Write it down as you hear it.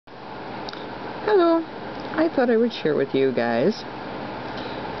Hello, I thought I would share with you guys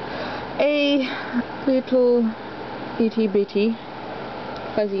a little itty bitty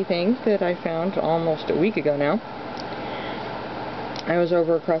fuzzy thing that I found almost a week ago now. I was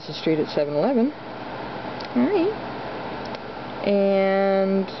over across the street at 7-Eleven.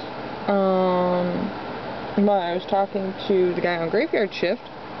 And well, I was talking to the guy on graveyard shift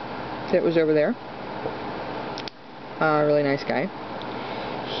that was over there. Really nice guy.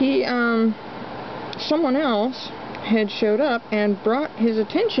 He, someone else had showed up and brought his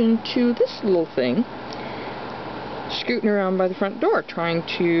attention to this little thing scooting around by the front door trying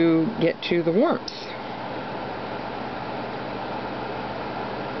to get to the warmth.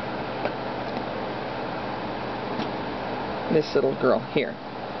 This little girl here.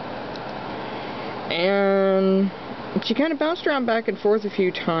 And she kind of bounced around back and forth a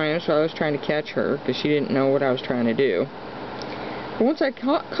few times, so I was trying to catch her because she didn't know what I was trying to do. But once I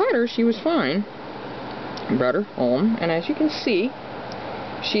caught her, she was fine. I brought her home, and as you can see,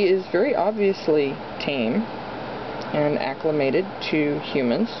 she is very obviously tame and acclimated to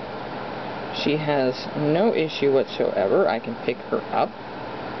humans. She has no issue whatsoever. I can pick her up.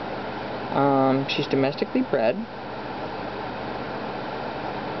 She's domestically bred,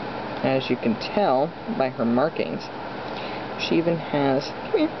 as you can tell by her markings. She even has,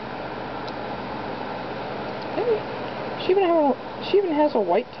 come here. Hey. She even has a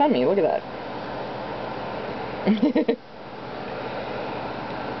white tummy. Look at that.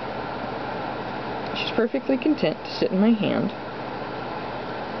 She's perfectly content to sit in my hand.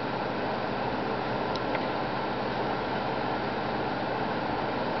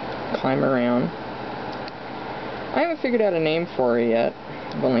 Climb around. I haven't figured out a name for her yet.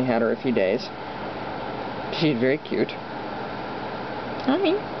 I've only had her a few days. She's very cute.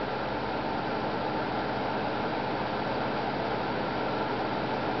 Hi.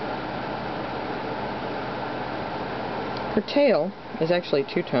 Her tail is actually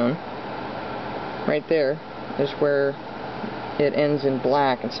two-tone. Right there is where it ends in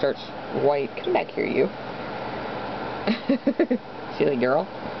black and starts white. Come back here, you. Silly girl.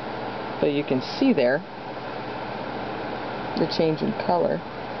 But you can see there the change in color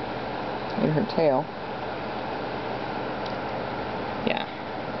in her tail. Yeah,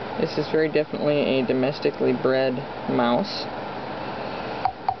 this is very definitely a domestically bred mouse.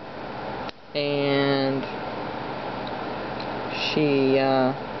 And she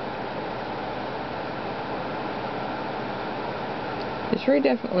is very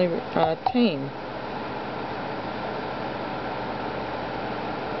definitely tame.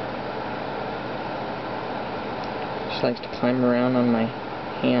 She likes to climb around on my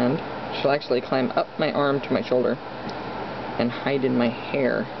hand. She'll actually climb up my arm to my shoulder and hide in my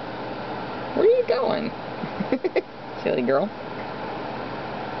hair. Where are you going? Silly girl.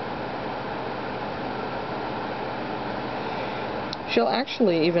 She'll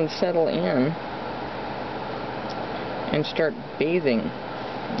actually even settle in and start bathing,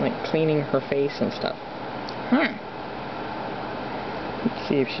 like cleaning her face and stuff. Huh. Let's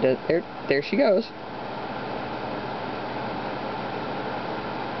see if she does. There she goes.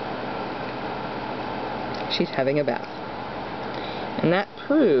 She's having a bath. And that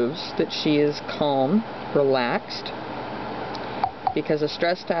proves that she is calm, relaxed, because a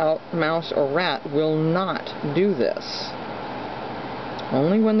stressed out mouse or rat will not do this.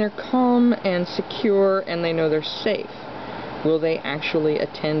 Only when they're calm and secure and they know they're safe will they actually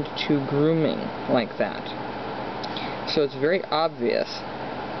attend to grooming like that. So it's very obvious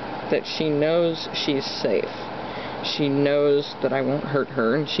that she knows she's safe. She knows that I won't hurt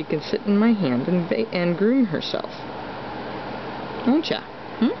her, and she can sit in my hand and groom herself. Won't ya?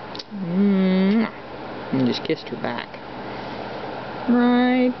 And just kissed her back.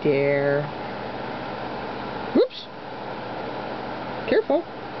 Right there. Whoops. Careful.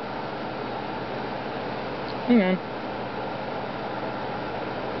 Hang on.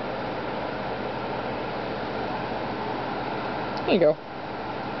 There you go.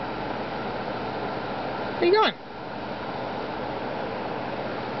 Where you going?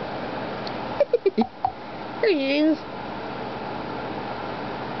 There he is.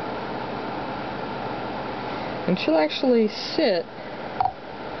 And she'll actually sit.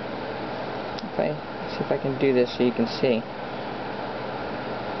 Let's see if I can do this so you can see.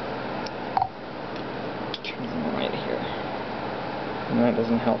 Turn on right here. And that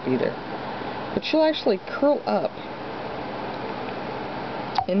doesn't help either. But she'll actually curl up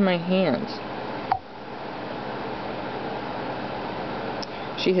in my hands.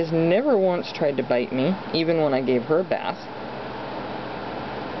 She has never once tried to bite me, even when I gave her a bath.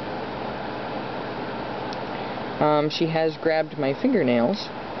 She has grabbed my fingernails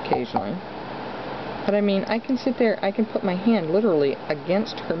occasionally. But I mean, I can sit there, I can put my hand literally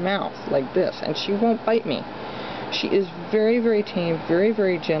against her mouth like this, and she won't bite me. She is very, very tame, very,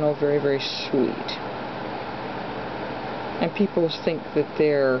 very gentle, very, very sweet. And people think that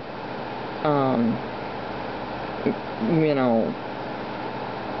they're, you know,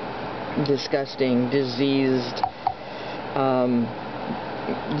 disgusting, diseased,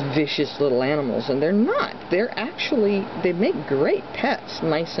 vicious little animals, and they're not. They're actually, they make great pets,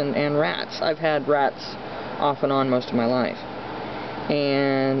 mice and rats. I've had rats off and on most of my life,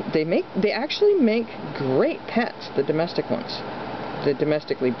 and they actually make great pets, the domestic ones, the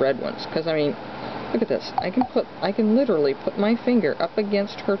domestically bred ones. Because I mean, look at this. I can literally put my finger up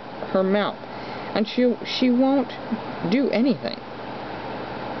against her mouth, and she won't do anything.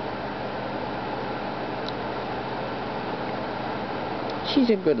 She's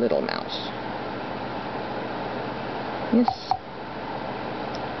a good little mouse. Yes.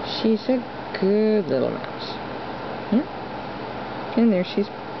 She's a good little mouse. Yeah. And there she's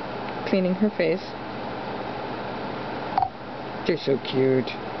cleaning her face. They're so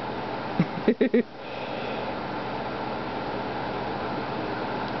cute.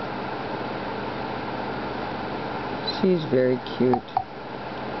 She's very cute.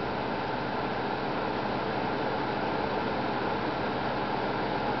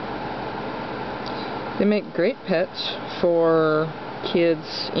 They make great pets for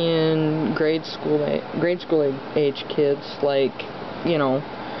kids in grade school age kids, like, you know,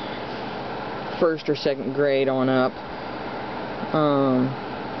 1st or 2nd grade on up.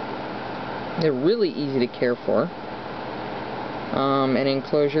 They're really easy to care for. An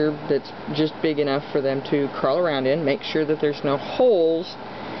enclosure that's just big enough for them to crawl around in. Make sure that there's no holes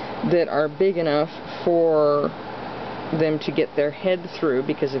that are big enough for them to get their head through,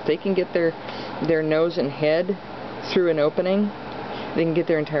 because if they can get their nose and head through an opening, they can get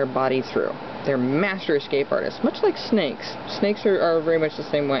their entire body through. They're master escape artists, much like snakes. Snakes are very much the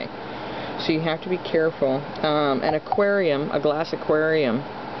same way. So you have to be careful. An aquarium, a glass aquarium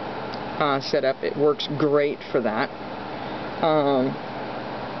setup, it works great for that.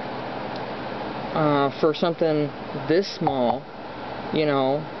 For something this small, you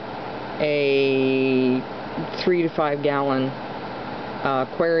know, a 3 to 5 gallon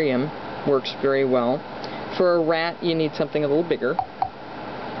aquarium works very well. For a rat, you need something a little bigger.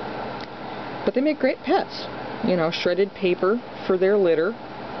 But they make great pets. You know, shredded paper for their litter.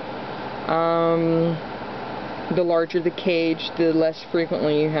 The larger the cage, the less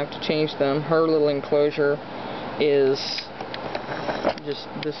frequently you have to change them. Her little enclosure is just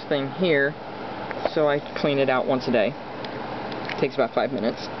this thing here, so I clean it out once a day. It takes about 5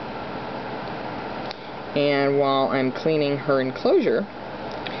 minutes. And while I'm cleaning her enclosure,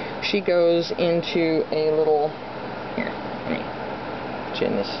 she goes into a little, here, let me put you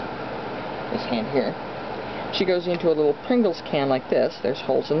in this hand here. She goes into a little Pringles can like this. There's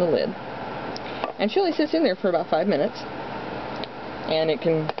holes in the lid. And she only sits in there for about 5 minutes. And it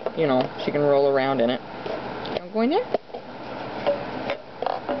can, you know, she can roll around in it. You want to go in there?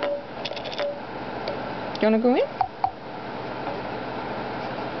 You want to go in?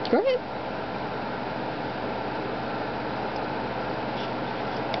 Go ahead.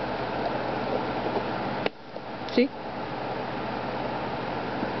 See?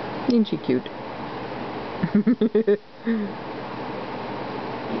 Isn't she cute?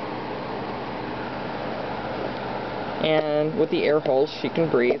 And with the air holes, she can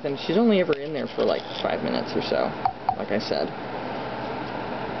breathe, and she's only ever in there for like 5 minutes or so, like I said.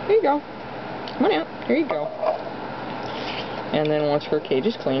 Here you go. Come on out. Here you go. And then once her cage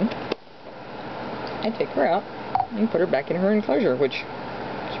is clean, I take her out and put her back in her enclosure, which,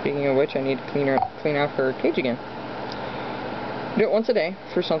 speaking of which, I need to clean out her cage again. Do it once a day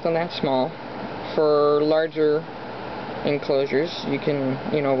for something that small. For larger enclosures, you can,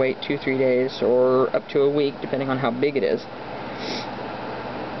 you know, wait 2-3 days or up to a week, depending on how big it is.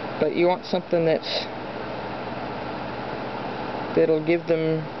 But you want something that'll give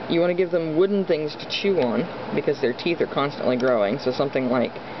them, you want to give them wooden things to chew on, because their teeth are constantly growing. So something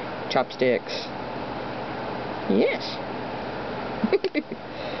like chopsticks. Yes.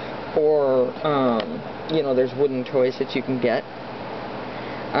 Or, you know, there's wooden toys that you can get.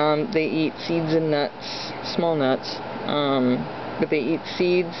 They eat seeds and nuts, small nuts, but they eat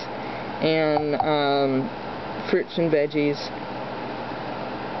seeds and fruits and veggies.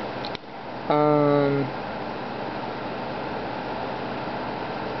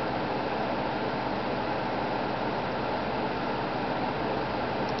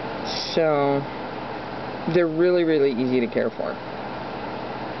 So they're really, really easy to care for.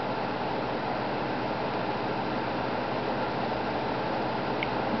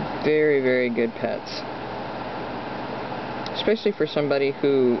 Very, very good pets. Especially for somebody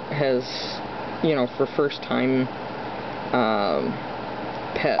who has, you know, for first time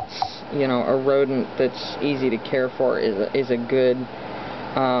pets. You know, a rodent that's easy to care for is a good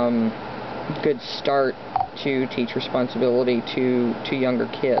good start to teach responsibility to younger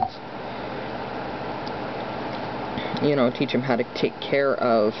kids. You know, teach them how to take care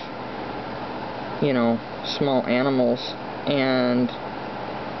of, you know, small animals, and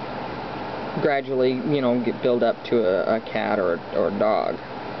gradually, you know, build up to a cat or a dog.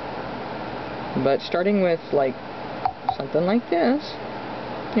 But starting with like something like this,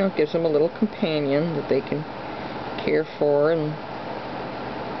 you know, it gives them a little companion that they can care for, and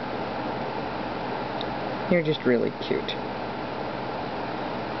you're just really cute.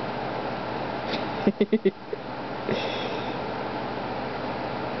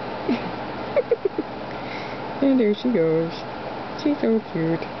 And there she goes. She's so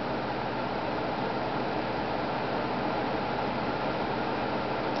cute.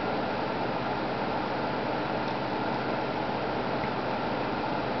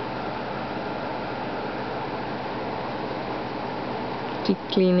 She's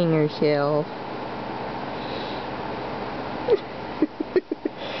cleaning herself.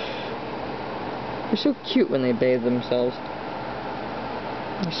 They're so cute when they bathe themselves.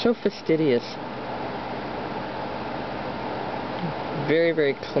 They're so fastidious. Very,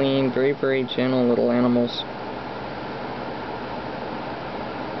 very clean, very, very gentle little animals.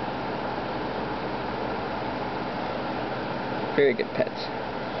 Very good pets.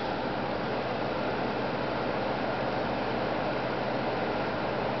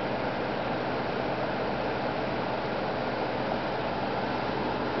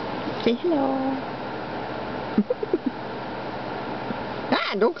 Say hello.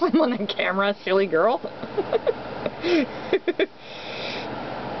 Ah, don't climb on that camera, silly girl.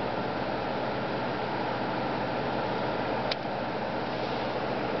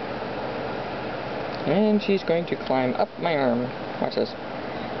 And she's going to climb up my arm. Watch this.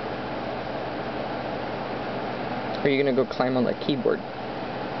 Or are you going to go climb on the keyboard?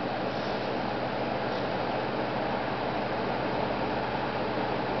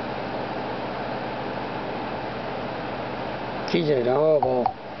 She's adorable.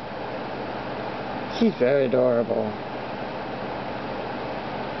 She's very adorable.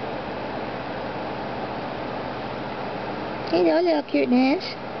 Hello, little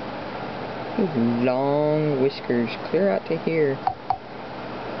cuteness. Those long whiskers clear out to here.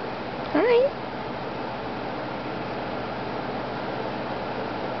 Hi.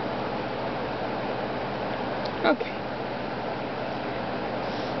 Okay.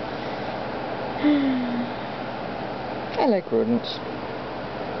 I like rodents.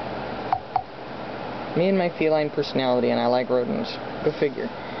 Me and my feline personality, and I like rodents. Go figure.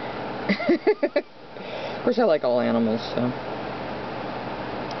 Of course, I like all animals, so.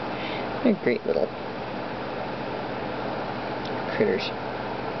 They're great little critters.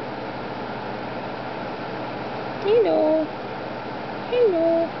 Hello.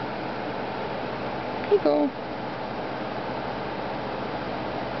 Hello. Here you go.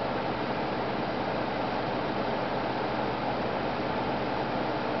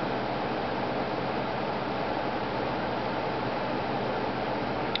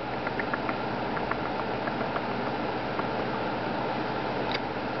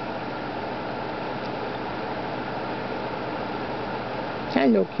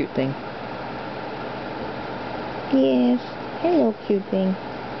 Hello, cute thing. Yes. Hello, cute thing.